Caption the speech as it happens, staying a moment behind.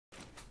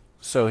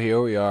So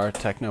here we are,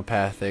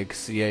 Technopathic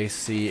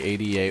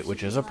CAC88,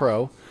 which is a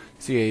pro,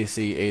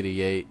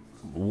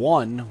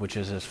 CAC88-1, which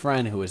is his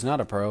friend who is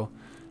not a pro,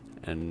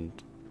 and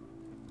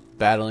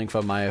battling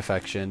for my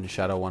affection,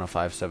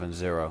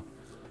 Shadow10570.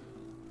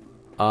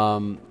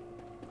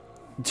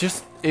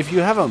 Just, if you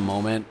have a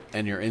moment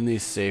and you're in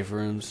these save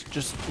rooms,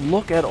 just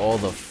look at all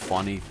the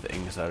funny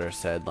things that are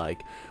said,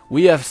 like,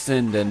 we have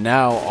sinned and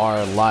now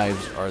our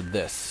lives are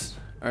this.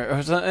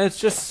 Or it's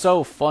just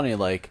so funny,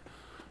 like,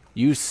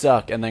 you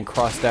suck, and then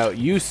crossed out,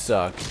 you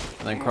suck,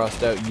 and then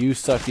crossed out, you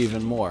suck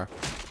even more.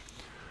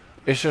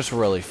 It's just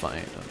really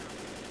funny.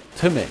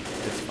 To me,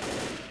 it's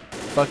funny.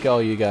 Fuck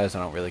all you guys, I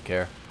don't really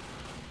care.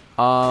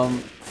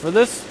 For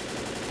this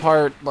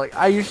part, like,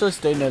 I usually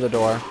stay near the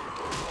door.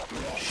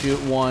 Shoot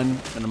one,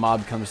 and the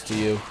mob comes to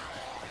you.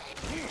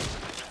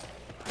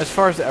 As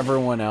far as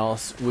everyone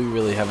else, we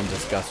really haven't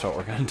discussed what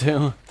we're gonna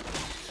do.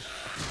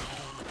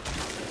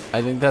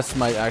 I think this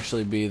might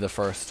actually be the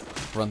first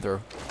run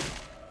through.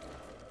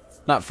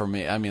 Not for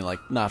me, I mean,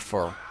 like, not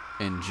for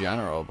in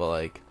general, but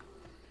like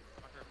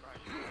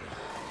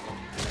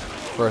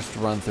first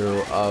run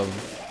through of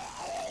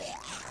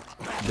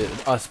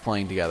us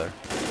playing together.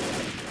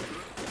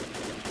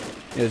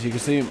 As you can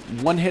see,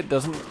 one hit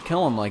doesn't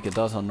kill him like it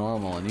does on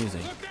normal and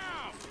easy.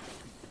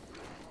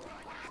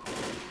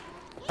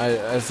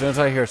 As soon as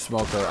I hear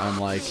Smoker, I'm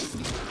like,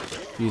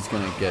 he's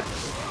gonna get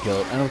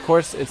killed. And of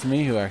course, it's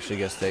me who actually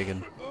gets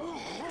taken.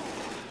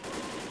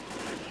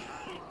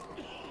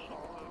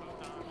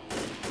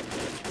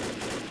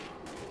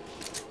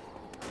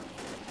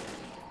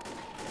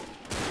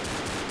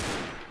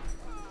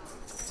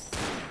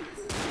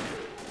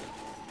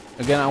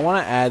 Again, I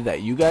want to add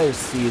that you guys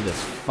see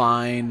this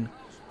fine,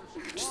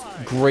 just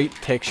great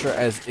picture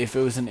as if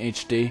it was in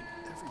HD,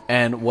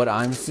 and what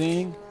I'm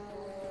seeing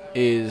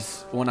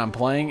is, when I'm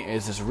playing,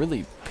 is this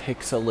really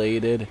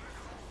pixelated,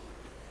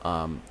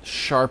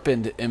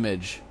 sharpened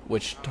image,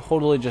 which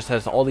totally just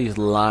has all these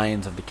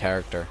lines of the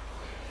character.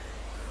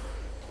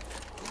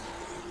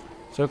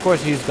 So of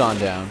course he's gone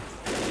down,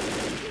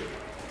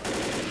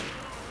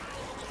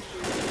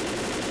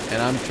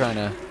 and I'm trying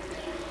to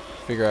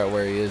figure out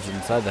where he is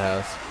inside the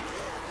house.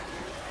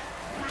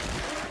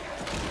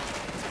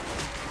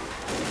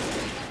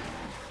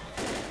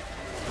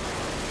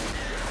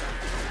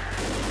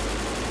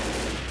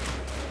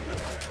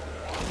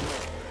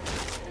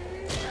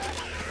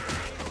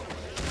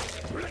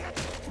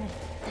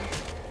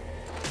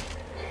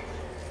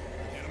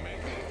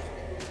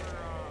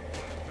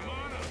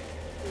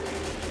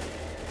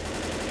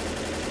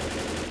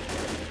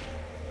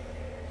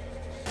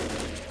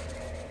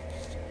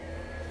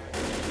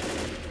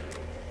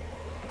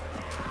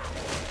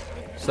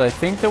 So I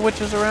think the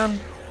witch is around.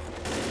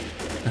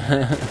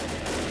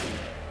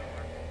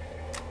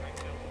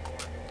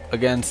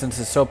 Again, since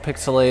it's so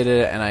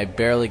pixelated and I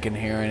barely can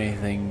hear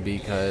anything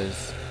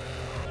because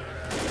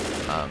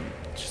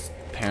just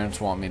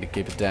parents want me to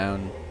keep it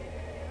down,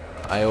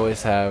 I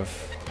always have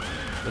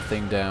the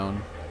thing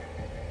down,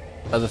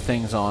 other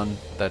things on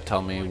that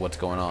tell me what's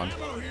going on.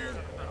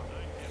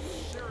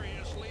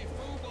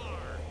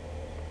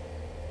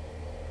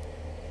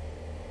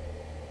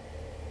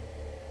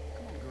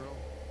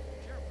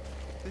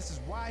 This is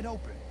wide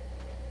open.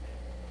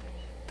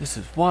 This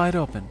is wide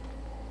open.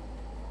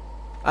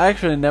 I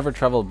actually never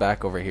traveled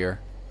back over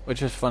here,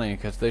 which is funny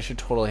because they should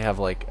totally have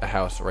like a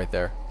house right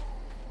there.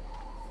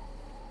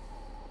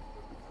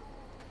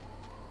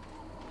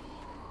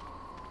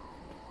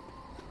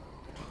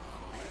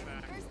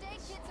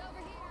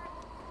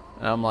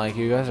 And I'm like,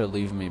 you guys are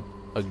leaving me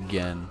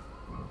again.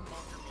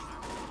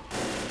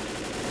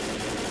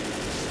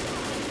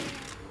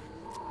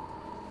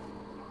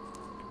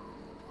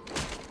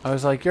 I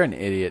was like, you're an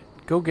idiot.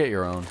 Go get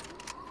your own.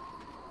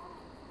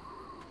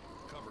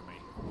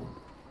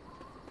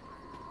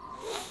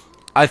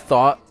 I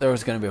thought there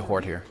was going to be a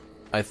horde here.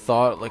 I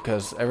thought, like,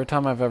 because every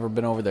time I've ever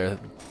been over there,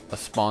 a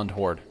spawned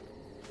horde.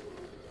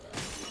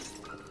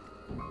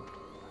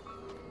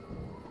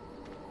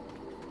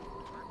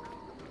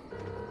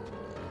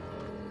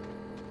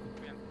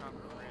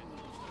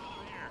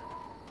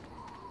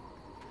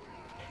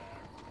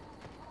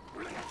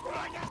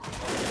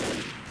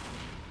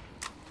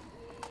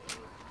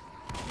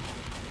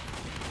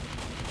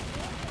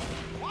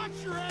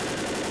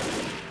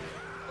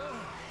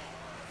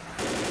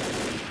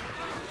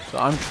 So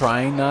I'm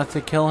trying not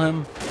to kill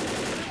him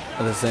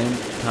at the same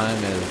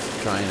time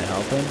as trying to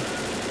help him.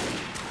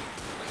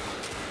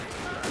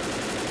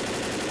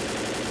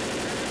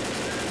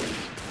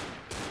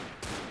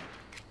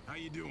 How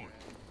you doing?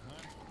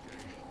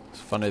 It's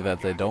funny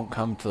that they don't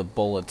come to the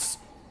bullets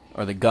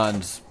or the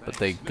guns, but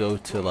they go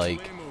to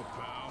like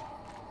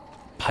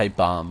pipe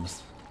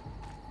bombs.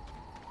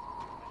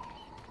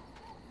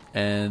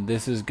 And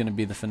this is going to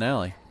be the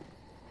finale.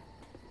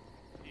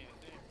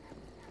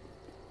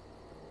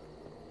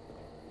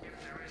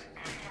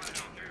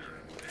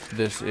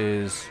 This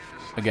is,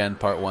 again,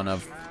 part 1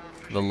 of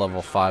the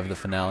level 5, the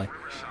finale.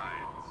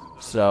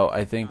 So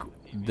I think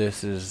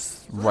this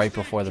is right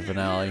before the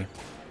finale.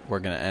 We're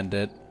going to end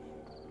it.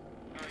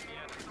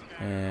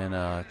 in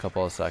a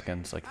couple of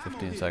seconds, like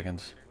 15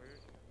 seconds.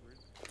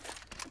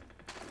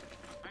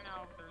 I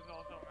know, there's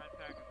also a med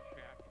pack in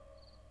the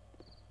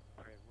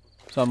shack.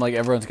 So I'm like,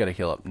 everyone's got to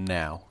heal up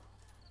now.